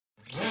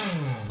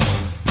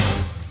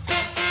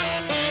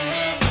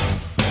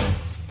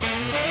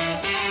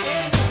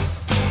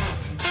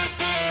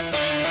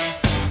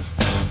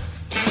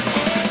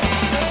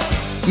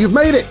You've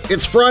made it!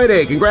 It's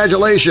Friday!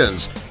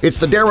 Congratulations! It's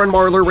the Darren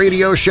Marlar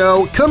Radio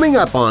Show. Coming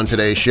up on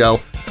today's show,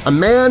 a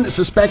man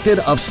suspected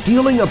of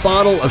stealing a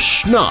bottle of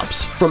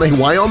schnapps from a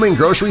Wyoming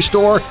grocery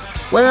store.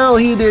 Well,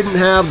 he didn't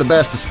have the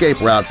best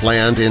escape route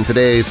planned in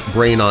today's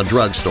Brain on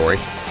Drugs story.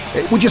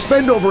 Would you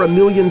spend over $1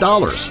 million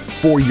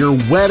for your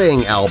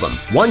wedding album?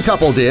 One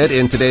couple did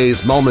in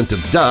today's Moment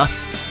of Duh.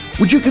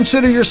 Would you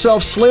consider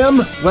yourself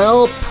slim?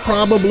 Well,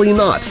 probably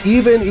not,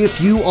 even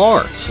if you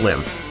are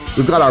slim.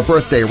 We've got our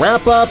birthday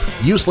wrap-up,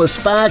 useless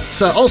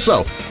facts,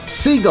 also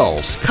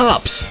seagulls,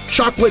 cops,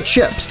 chocolate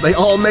chips. They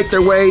all make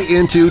their way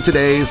into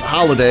today's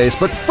holidays.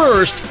 But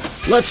first,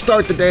 let's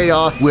start the day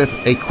off with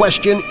a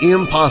question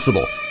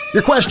impossible.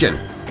 Your question: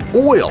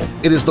 oil.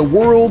 It is the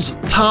world's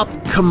top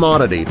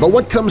commodity, but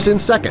what comes in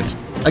second?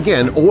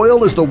 Again,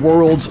 oil is the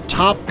world's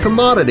top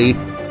commodity.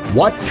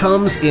 What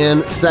comes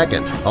in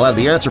second? I'll have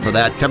the answer for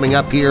that coming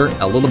up here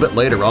a little bit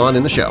later on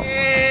in the show.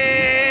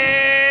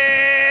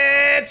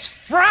 It's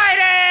Friday!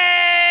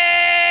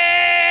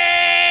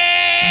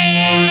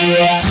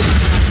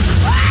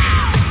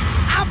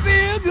 I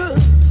feel good.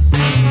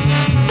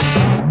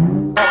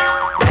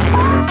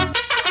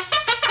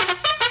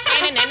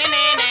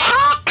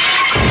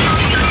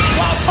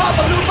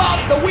 Wop,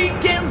 the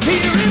weekend's here.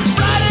 It's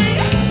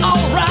Friday,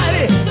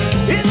 alrighty.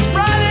 It's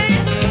Friday,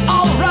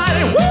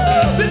 alrighty.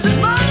 Woo! This is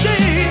my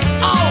day,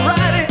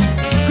 alrighty.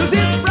 'Cause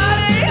it's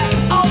Friday,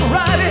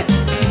 alrighty.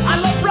 I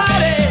love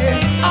Friday,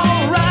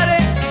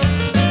 alrighty.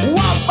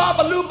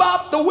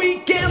 Wop, the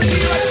weekend's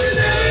here.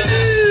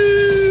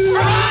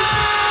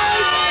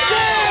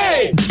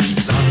 Friday!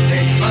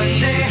 Sunday,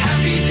 Monday,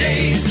 happy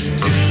days.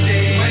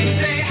 Tuesday,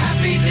 Wednesday,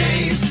 happy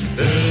days.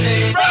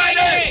 Thursday,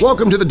 Friday!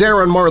 Welcome to the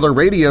Darren Marlar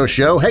Radio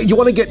Show. Hey, you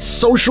want to get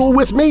social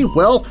with me?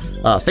 Well,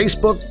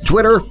 Facebook,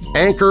 Twitter,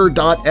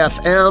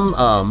 Anchor.fm,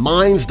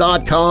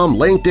 Minds.com,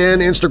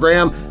 LinkedIn,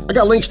 Instagram. I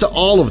got links to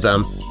all of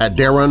them at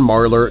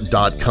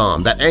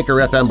DarrenMarlar.com. That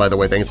Anchor FM, by the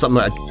way, thing, it's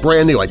something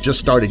brand new. I just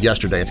started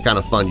yesterday. It's kind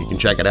of fun. You can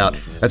check it out.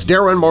 That's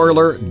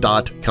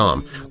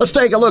DarrenMarlar.com. Let's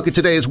take a look at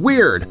today's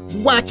weird,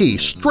 wacky,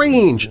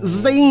 strange,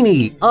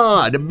 zany,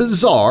 odd,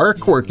 bizarre,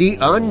 quirky,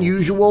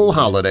 unusual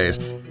holidays.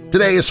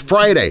 Today is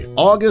Friday,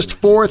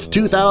 August 4th,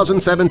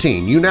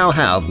 2017. You now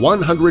have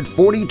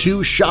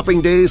 142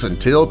 shopping days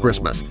until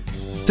Christmas.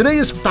 Today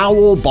is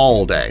Foul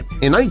Ball Day.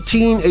 In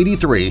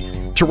 1983,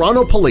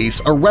 Toronto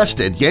police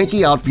arrested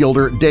Yankee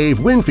outfielder Dave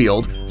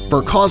Winfield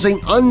for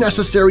causing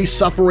unnecessary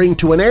suffering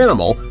to an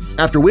animal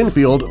after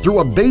Winfield threw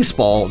a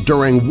baseball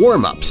during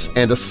warm-ups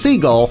and a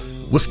seagull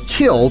was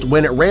killed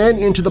when it ran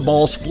into the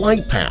ball's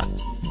flight path.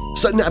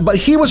 But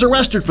he was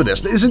arrested for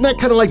this. Isn't that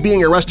kind of like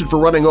being arrested for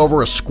running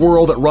over a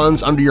squirrel that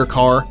runs under your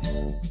car?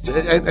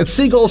 And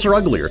seagulls are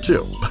uglier,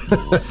 too.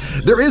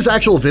 There is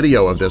actual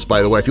video of this,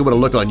 by the way. If you want to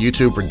look on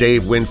YouTube for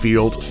Dave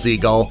Winfield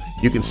seagull,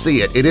 you can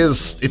see it.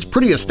 It's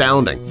pretty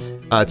astounding.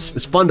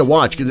 It's fun to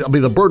watch. I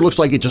mean, the bird looks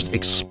like it just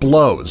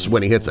explodes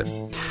when he hits it.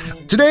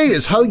 Today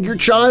is Hug Your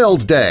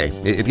Child Day.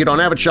 If you don't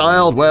have a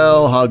child,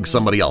 well, hug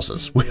somebody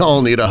else's. We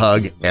all need a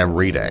hug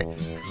every day.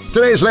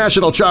 Today's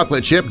National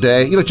Chocolate Chip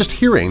Day. You know, just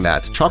hearing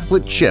that,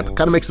 chocolate chip,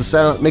 kind of makes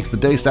the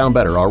day sound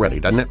better already,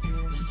 doesn't it?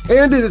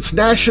 And it's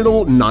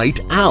National Night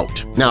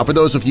Out. Now, for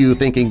those of you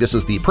thinking this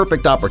is the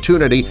perfect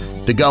opportunity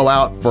to go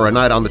out for a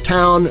night on the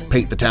town,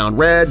 paint the town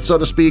red, so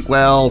to speak,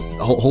 well,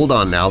 hold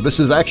on now. This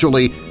is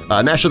actually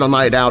National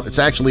Night Out. It's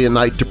actually a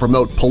night to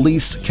promote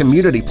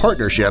police-community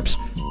partnerships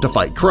to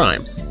fight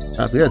crime.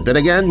 Then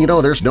again, you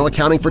know, there's no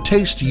accounting for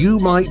taste. You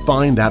might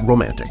find that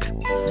romantic.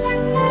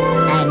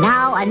 And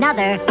now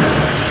another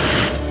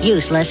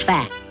useless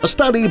fact. A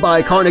study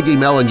by Carnegie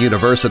Mellon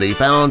University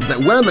found that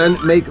women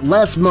make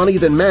less money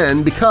than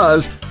men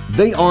because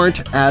they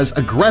aren't as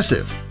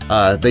aggressive.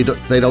 They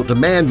don't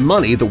demand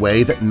money the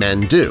way that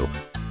men do.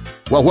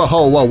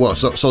 Whoa.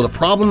 So the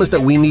problem is that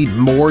we need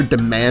more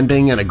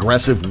demanding and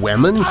aggressive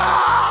women?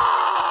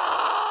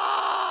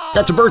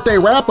 Got your birthday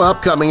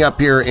wrap-up coming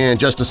up here in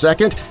just a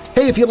second.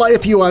 Hey, if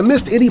you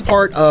missed any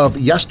part of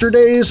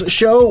yesterday's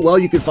show, well,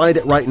 you can find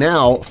it right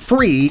now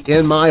free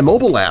in my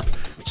mobile app.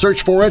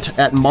 Search for it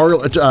at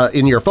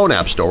in your phone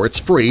app store. It's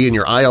free in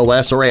your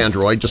iOS or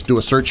Android. Just do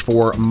a search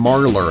for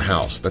Marlar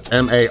House. That's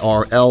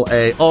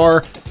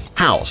M-A-R-L-A-R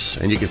House,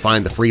 and you can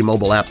find the free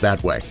mobile app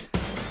that way.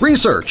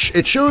 Research,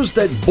 it shows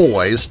that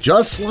boys,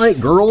 just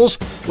like girls,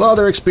 well,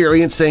 they're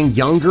experiencing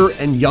younger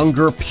and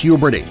younger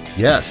puberty.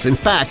 Yes, in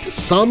fact,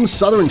 some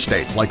southern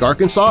states like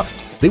Arkansas,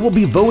 they will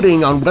be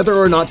voting on whether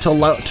or not to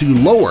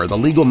lower the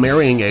legal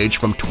marrying age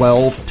from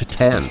 12 to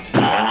 10.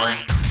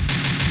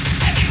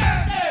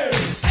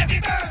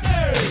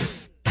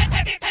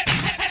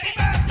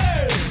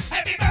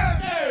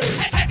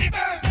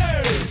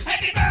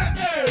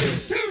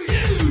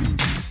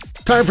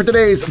 Time for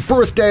today's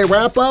birthday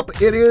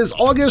wrap-up. It is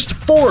August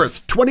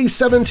 4th,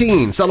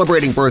 2017.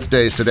 Celebrating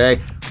birthdays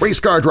today, race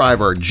car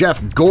driver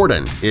Jeff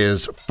Gordon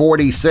is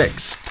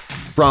 46.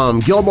 From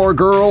Gilmore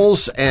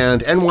Girls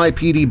and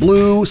NYPD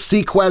Blue,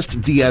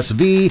 Sequest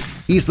DSV,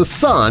 he's the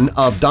son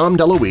of Dom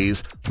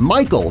DeLuise,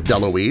 Michael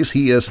DeLuise,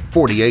 he is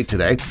 48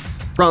 today.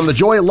 From the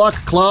Joy Luck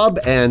Club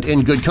and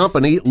In Good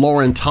Company,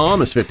 Lauren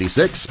Tom is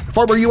 56.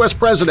 Former U.S.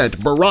 President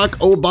Barack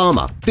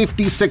Obama,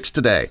 56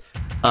 today.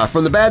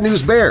 From the Bad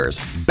News Bears,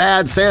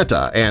 Bad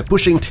Santa and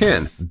Pushing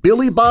 10,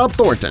 Billy Bob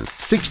Thornton,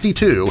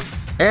 62.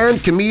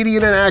 And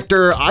comedian and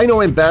actor, I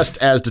know him best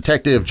as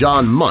Detective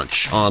John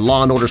Munch on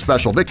Law & Order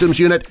Special Victims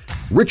Unit,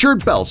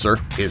 Richard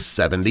Belzer is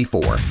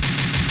 74.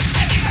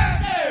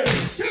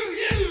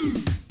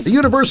 A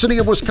University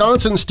of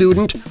Wisconsin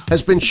student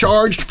has been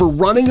charged for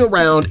running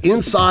around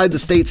inside the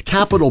state's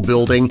Capitol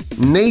building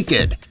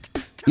naked.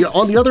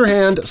 On the other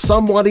hand,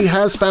 somebody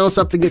has found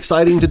something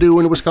exciting to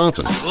do in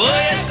Wisconsin.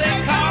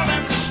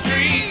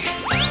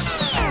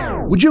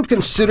 Would you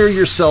consider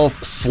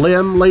yourself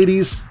slim,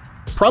 ladies?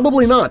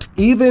 Probably not,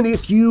 even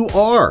if you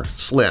are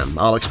slim.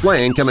 I'll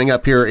explain coming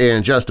up here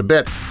in just a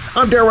bit.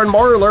 I'm Darren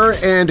Marlar,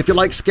 and if you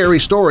like scary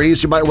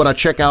stories, you might want to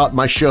check out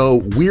my show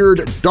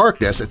Weird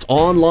Darkness. It's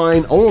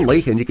online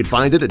only, and you can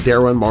find it at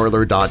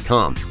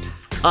darrenmarlar.com.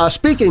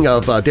 Speaking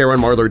of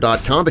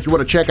darrenmarlar.com, if you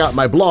want to check out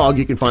my blog,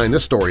 you can find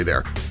this story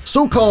there.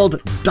 So-called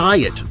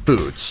diet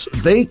foods.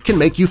 They can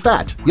make you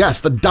fat. Yes,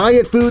 the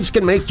diet foods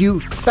can make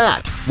you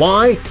fat.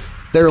 Why?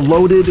 They're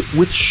loaded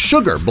with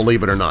sugar,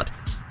 believe it or not.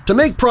 To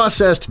make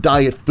processed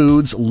diet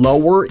foods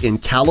lower in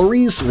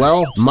calories,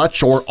 well,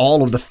 much or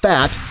all of the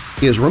fat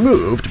is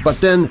removed,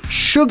 but then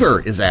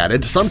sugar is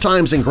added,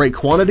 sometimes in great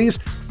quantities,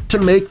 to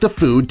make the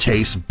food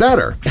taste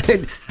better.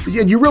 And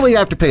you really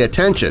have to pay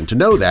attention to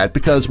know that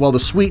because, well, the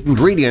sweet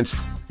ingredients,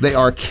 they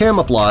are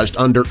camouflaged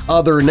under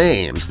other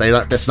names.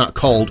 That's not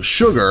called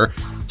sugar,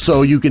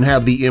 so you can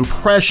have the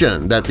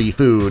impression that the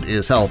food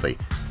is healthy.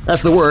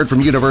 That's the word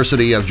from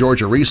University of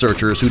Georgia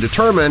researchers who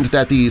determined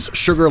that these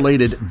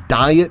sugar-laden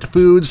diet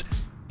foods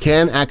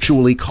can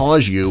actually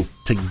cause you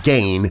to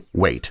gain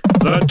weight.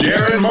 The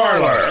Darren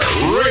Marlar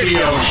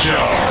Radio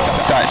Show.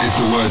 That is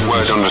the word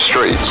on the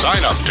street.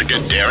 Sign up to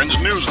get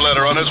Darren's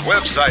newsletter on his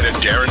website at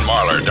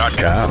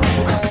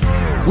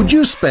darrenmarlar.com. Would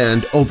you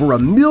spend over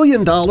 $1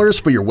 million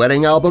for your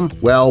wedding album?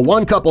 Well,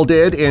 one couple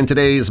did in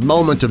today's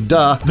Moment of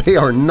Duh. They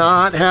are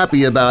not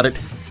happy about it.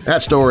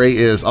 That story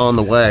is on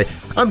the way.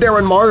 I'm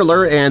Darren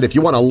Marlar, and if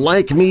you want to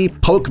like me,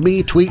 poke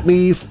me, tweet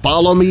me,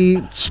 follow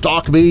me,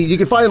 stalk me, you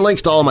can find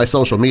links to all my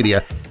social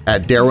media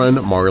at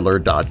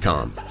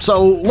darrenmarlar.com.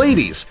 So,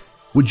 ladies,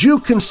 would you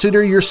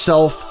consider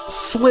yourself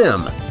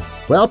slim?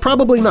 Well,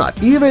 probably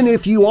not, even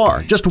if you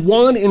are. Just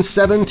 1 in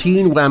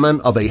 17 women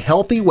of a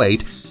healthy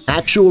weight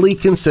actually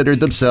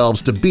considered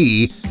themselves to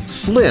be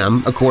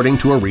slim, according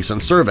to a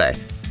recent survey.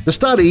 The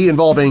study,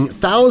 involving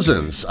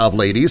thousands of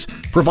ladies,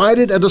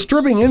 provided a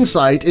disturbing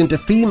insight into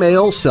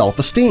female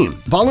self-esteem.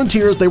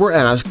 Volunteers, they were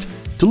asked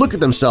to look at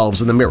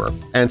themselves in the mirror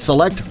and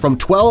select from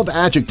 12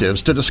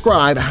 adjectives to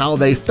describe how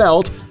they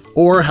felt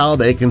or how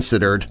they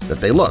considered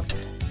that they looked.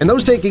 And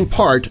those taking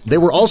part, they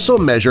were also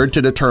measured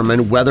to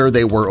determine whether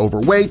they were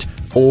overweight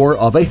or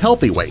of a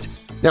healthy weight.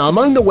 Now,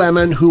 among the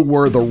women who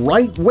were the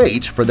right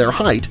weight for their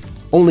height,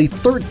 only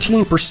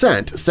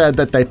 13% said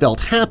that they felt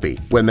happy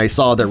when they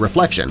saw their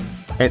reflection,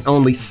 and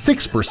only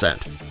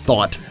 6%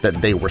 thought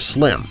that they were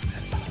slim.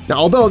 Now,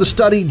 although the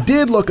study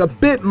did look a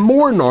bit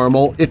more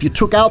normal if you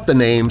took out the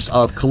names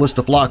of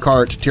Callista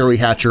Flockhart, Terry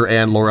Hatcher,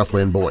 and Laura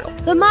Flynn Boyle.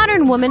 The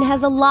modern woman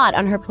has a lot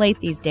on her plate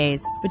these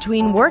days.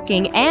 Between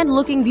working and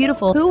looking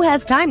beautiful, who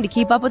has time to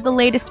keep up with the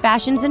latest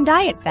fashions and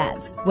diet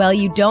fads? Well,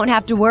 you don't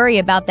have to worry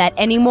about that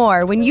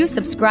anymore when you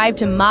subscribe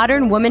to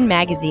Modern Woman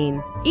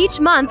magazine.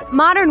 Each month,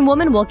 Modern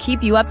Woman will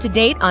keep you up to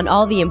date on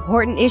all the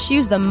important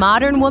issues the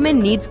modern woman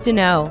needs to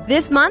know.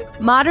 This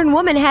month, Modern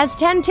Woman has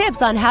 10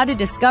 tips on how to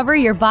discover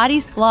your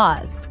body's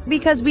flaws.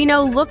 Because we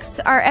know looks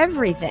are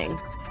everything.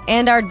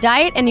 And our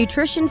diet and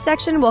nutrition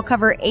section will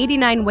cover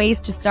 89 ways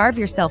to starve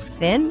yourself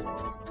thin.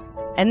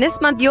 And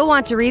this month, you'll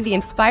want to read the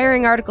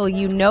inspiring article,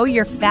 You Know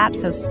You're Fat,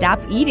 So Stop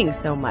Eating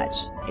So Much.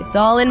 It's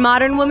all in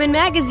Modern Woman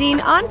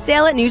magazine, on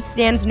sale at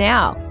newsstands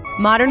now.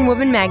 Modern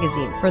Woman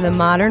magazine, for the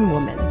modern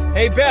woman.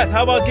 Hey, Beth,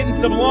 how about getting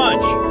some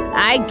lunch?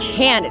 I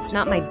can't. It's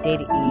not my day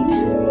to eat.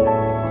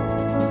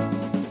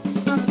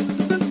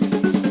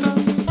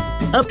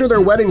 After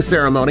their wedding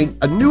ceremony,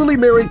 a newly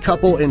married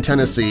couple in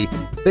Tennessee,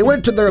 they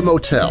went to their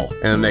motel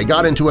and they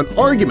got into an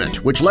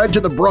argument which led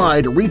to the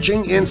bride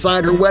reaching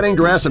inside her wedding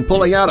dress and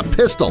pulling out a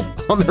pistol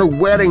on their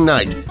wedding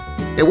night.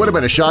 It would have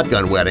been a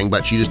shotgun wedding,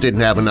 but she just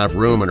didn't have enough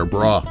room in her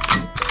bra.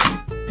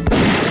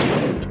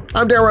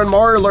 I'm Darren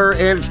Marlar,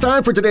 and it's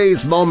time for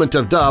today's Moment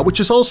of Duh,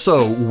 which is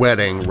also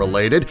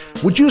wedding-related.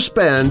 Would you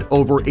spend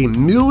over $1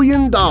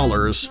 million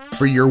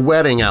for your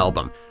wedding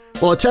album?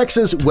 Well, a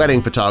Texas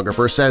wedding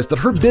photographer says that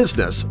her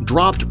business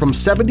dropped from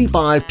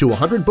 75 to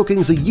 100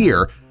 bookings a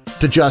year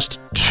to just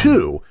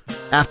 2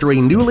 after a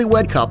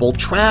newlywed couple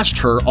trashed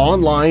her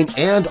online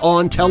and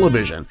on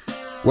television.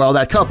 Well,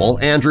 that couple,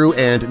 Andrew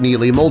and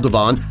Neely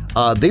Moldovan,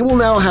 they will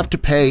now have to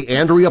pay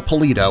Andrea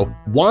Polito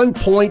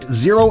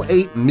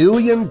 $1.08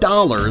 million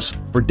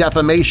for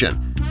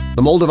defamation.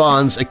 The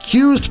Moldovans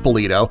accused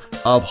Polito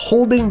of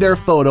holding their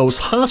photos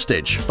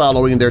hostage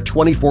following their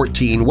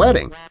 2014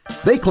 wedding.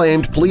 They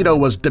claimed Polito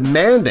was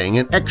demanding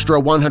an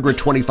extra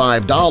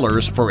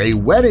 $125 for a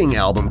wedding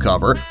album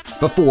cover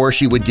before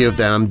she would give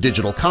them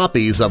digital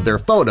copies of their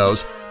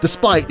photos,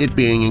 despite it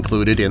being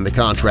included in the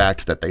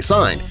contract that they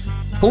signed.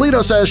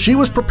 Polito says she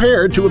was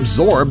prepared to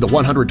absorb the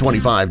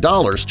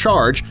 $125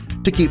 charge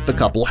to keep the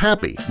couple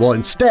happy. Well,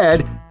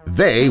 instead,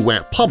 they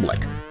went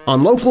public.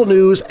 On local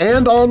news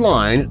and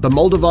online, the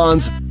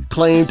Moldovans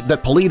claimed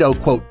that Polito,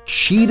 quote,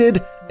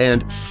 cheated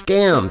and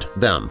scammed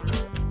them.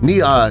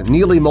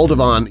 Neely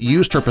Moldovan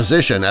used her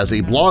position as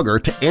a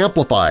blogger to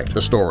amplify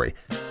the story.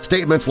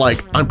 Statements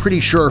like, "I'm pretty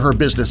sure her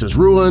business is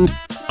ruined,"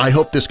 "I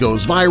hope this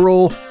goes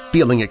viral,"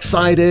 "feeling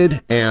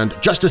excited," and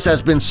 "justice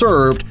has been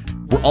served"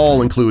 were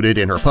all included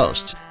in her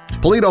posts.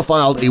 Polito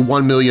filed a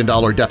 $1 million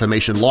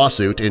defamation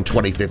lawsuit in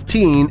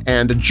 2015,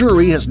 and a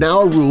jury has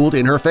now ruled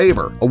in her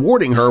favor,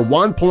 awarding her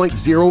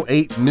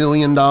 $1.08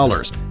 million.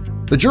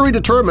 The jury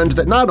determined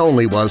that not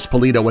only was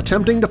Polito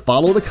attempting to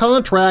follow the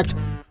contract,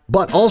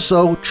 but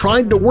also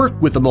tried to work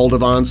with the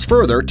Moldovans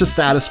further to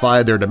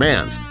satisfy their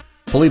demands.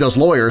 Polito's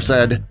lawyer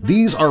said,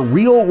 "These are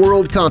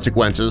real-world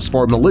consequences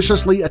for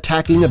maliciously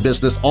attacking a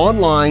business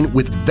online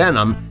with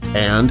venom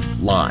and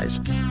lies."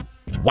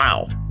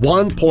 Wow,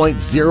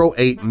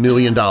 $1.08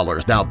 million.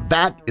 Now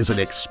that is an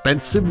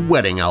expensive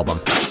wedding album.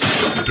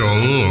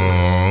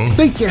 Duh.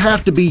 Think you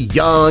have to be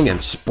young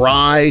and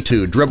spry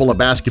to dribble a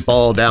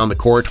basketball down the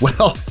court?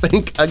 Well,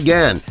 think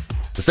again.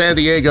 The San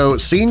Diego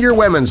Senior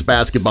Women's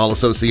Basketball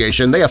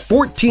Association, they have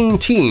 14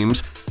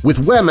 teams with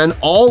women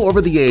all over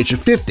the age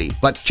of 50.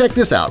 But check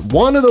this out,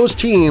 one of those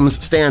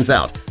teams stands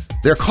out.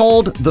 They're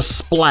called the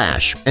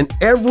Splash, and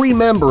every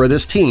member of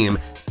this team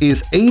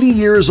is 80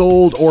 years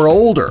old or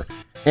older.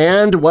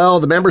 And, well,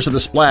 the members of the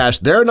Splash,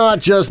 they're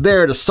not just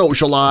there to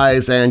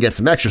socialize and get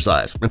some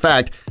exercise. In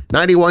fact,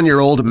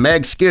 91-year-old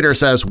Meg Skidder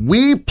says,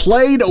 "We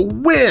play to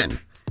win."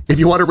 If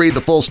you want to read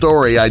the full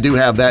story, I do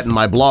have that in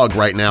my blog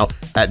right now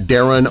at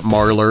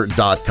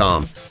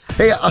darrenmarlar.com.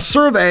 Hey, a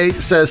survey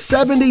says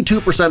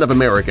 72% of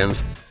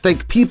Americans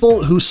think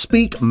people who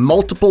speak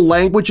multiple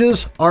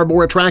languages are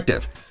more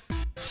attractive.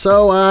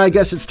 So I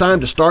guess it's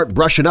time to start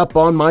brushing up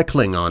on my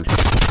Klingon.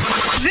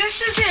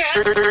 This is it.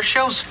 Your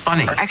show's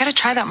funny. I gotta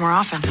try that more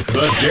often.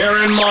 The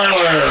Darren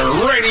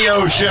Marlar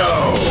Radio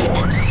Show.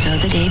 So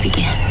the day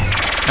begins.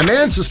 A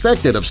man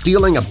suspected of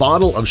stealing a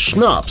bottle of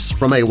schnapps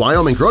from a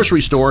Wyoming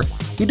grocery store,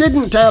 he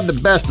didn't have the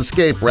best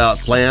escape route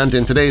planned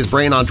in today's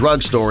Brain on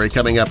Drugs story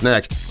coming up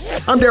next.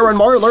 I'm Darren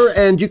Marlar,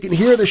 and you can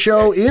hear the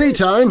show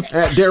anytime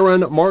at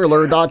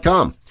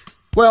darrenmarlar.com.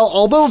 Well,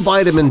 although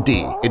vitamin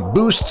D, it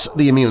boosts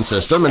the immune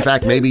system, in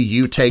fact maybe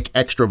you take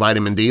extra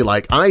vitamin D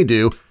like I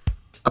do,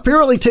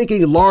 apparently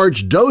taking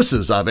large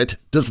doses of it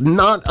does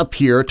not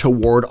appear to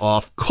ward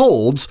off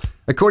colds,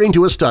 according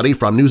to a study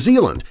from New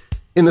Zealand.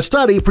 In the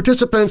study,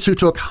 participants who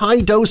took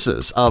high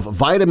doses of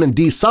vitamin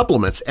D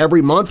supplements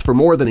every month for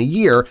more than a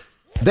year,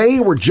 they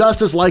were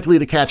just as likely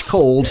to catch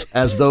colds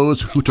as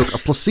those who took a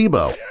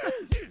placebo.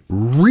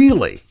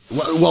 Really?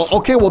 Well,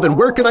 okay, well then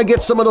where can I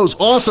get some of those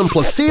awesome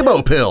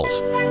placebo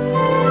pills?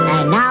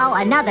 And now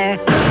another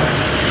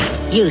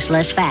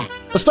useless fact.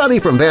 A study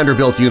from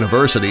Vanderbilt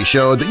University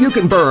showed that you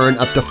can burn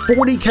up to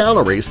 40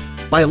 calories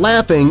by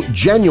laughing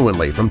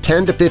genuinely from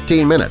 10 to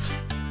 15 minutes.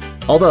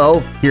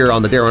 Although, here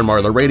on the Darren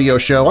Marlar Radio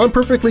Show, I'm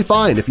perfectly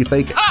fine if you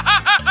fake it.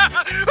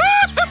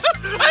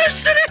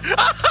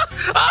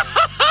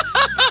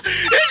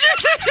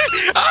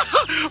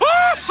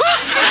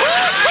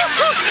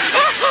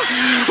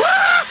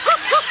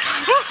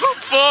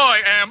 Boy,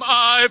 am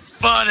I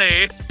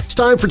funny! It's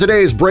time for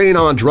today's Brain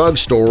on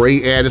Drugs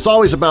story, and it's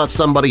always about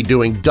somebody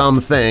doing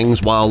dumb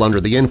things while under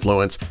the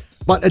influence.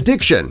 But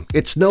addiction,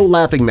 it's no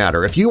laughing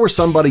matter. If you or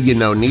somebody you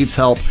know needs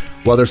help,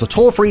 well, there's a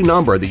toll-free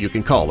number that you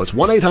can call. It's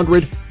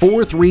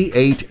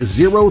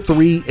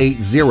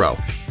 1-800-438-0380.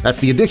 That's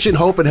the Addiction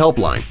Hope and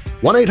Helpline,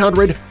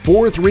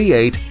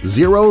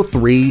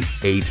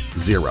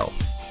 1-800-438-0380.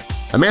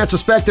 A man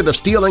suspected of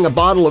stealing a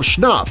bottle of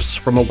schnapps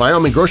from a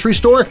Wyoming grocery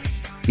store?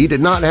 He did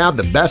not have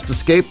the best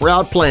escape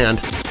route planned.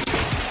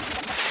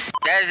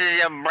 This is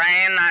your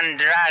brain on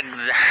drugs.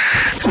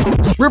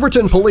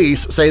 Riverton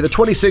police say the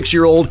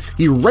 26-year-old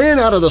he ran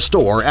out of the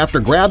store after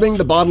grabbing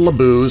the bottle of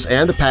booze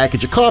and a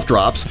package of cough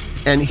drops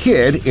and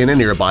hid in a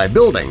nearby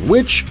building,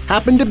 which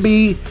happened to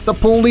be the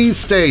police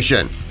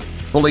station.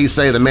 Police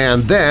say the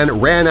man then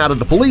ran out of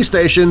the police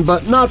station,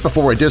 but not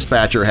before a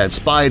dispatcher had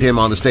spied him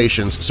on the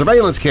station's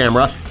surveillance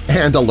camera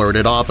and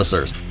alerted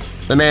officers.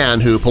 The man,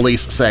 who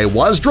police say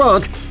was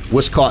drunk,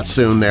 was caught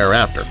soon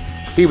thereafter.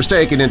 He was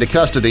taken into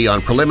custody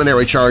on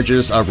preliminary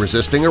charges of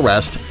resisting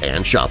arrest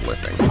and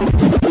shoplifting.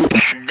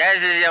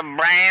 This is your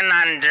brain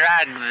on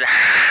drugs.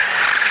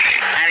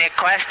 Any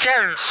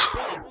questions?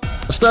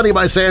 A study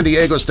by San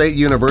Diego State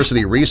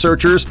University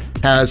researchers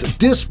has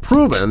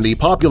disproven the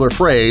popular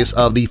phrase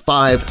of the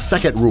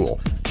 5-second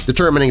rule.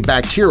 determining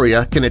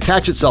bacteria can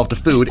attach itself to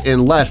food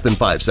in less than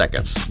 5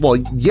 seconds. Well,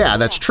 yeah,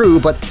 that's true,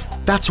 but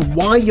that's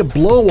why you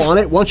blow on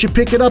it once you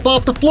pick it up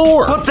off the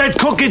floor. Put that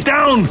cookie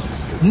down!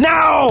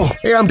 Now!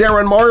 Hey, I'm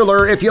Darren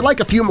Marlar. If you'd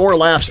like a few more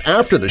laughs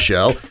after the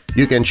show,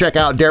 you can check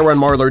out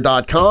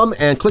DarrenMarlar.com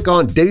and click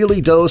on Daily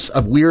Dose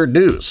of Weird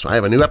News. I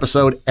have a new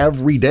episode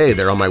every day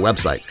there on my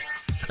website.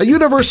 A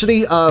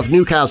University of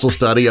Newcastle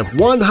study of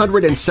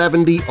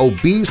 170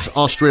 obese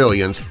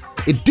Australians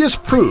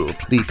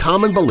disproved the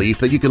common belief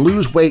that you can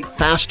lose weight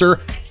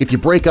faster if you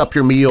break up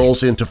your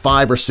meals into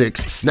 5 or 6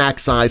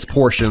 snack-sized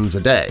portions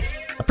a day.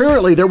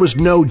 Apparently, there was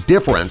no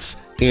difference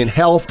in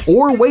health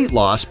or weight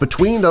loss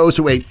between those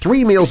who ate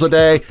 3 meals a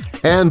day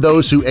and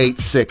those who ate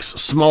 6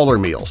 smaller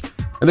meals.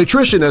 A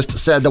nutritionist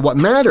said that what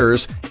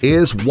matters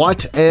is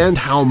what and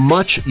how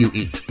much you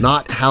eat,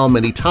 not how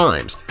many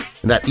times,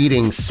 and that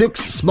eating 6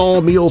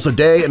 small meals a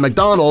day at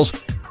McDonald's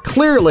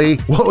clearly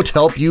won't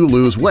help you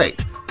lose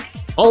weight.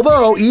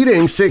 Although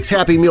eating 6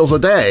 happy meals a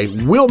day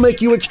will make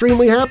you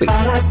extremely happy.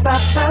 I'm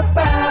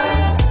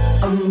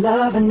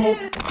loving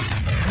it.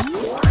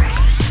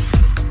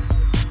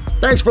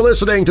 Thanks for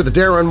listening to the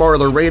Darren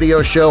Marlar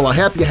Radio Show. I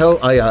hope you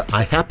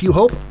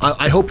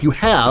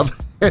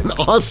have an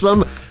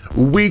awesome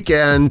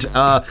weekend.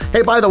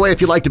 Hey, by the way, if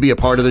you'd like to be a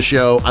part of the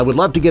show, I would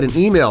love to get an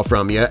email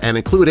from you and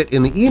include it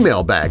in the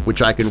email bag,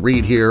 which I can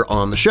read here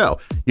on the show.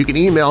 You can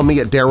email me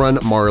at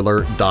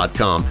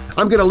darrenmarlar.com.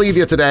 I'm going to leave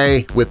you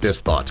today with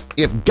this thought.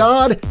 If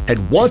God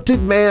had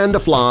wanted man to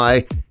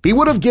fly, he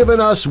would have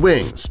given us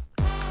wings.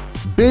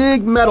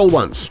 Big metal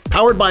ones,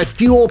 powered by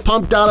fuel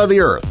pumped out of the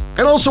earth,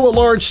 and also a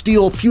large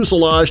steel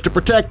fuselage to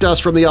protect us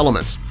from the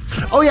elements.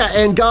 Oh yeah,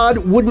 and God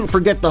wouldn't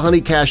forget the honey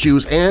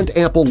cashews and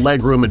ample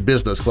legroom in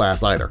business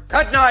class either.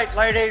 Good night,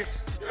 ladies.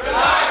 Good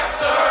night,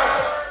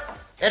 sir.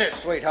 Hit it,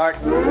 sweetheart.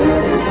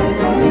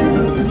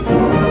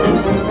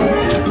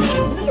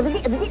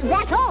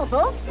 That's all,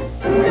 folks.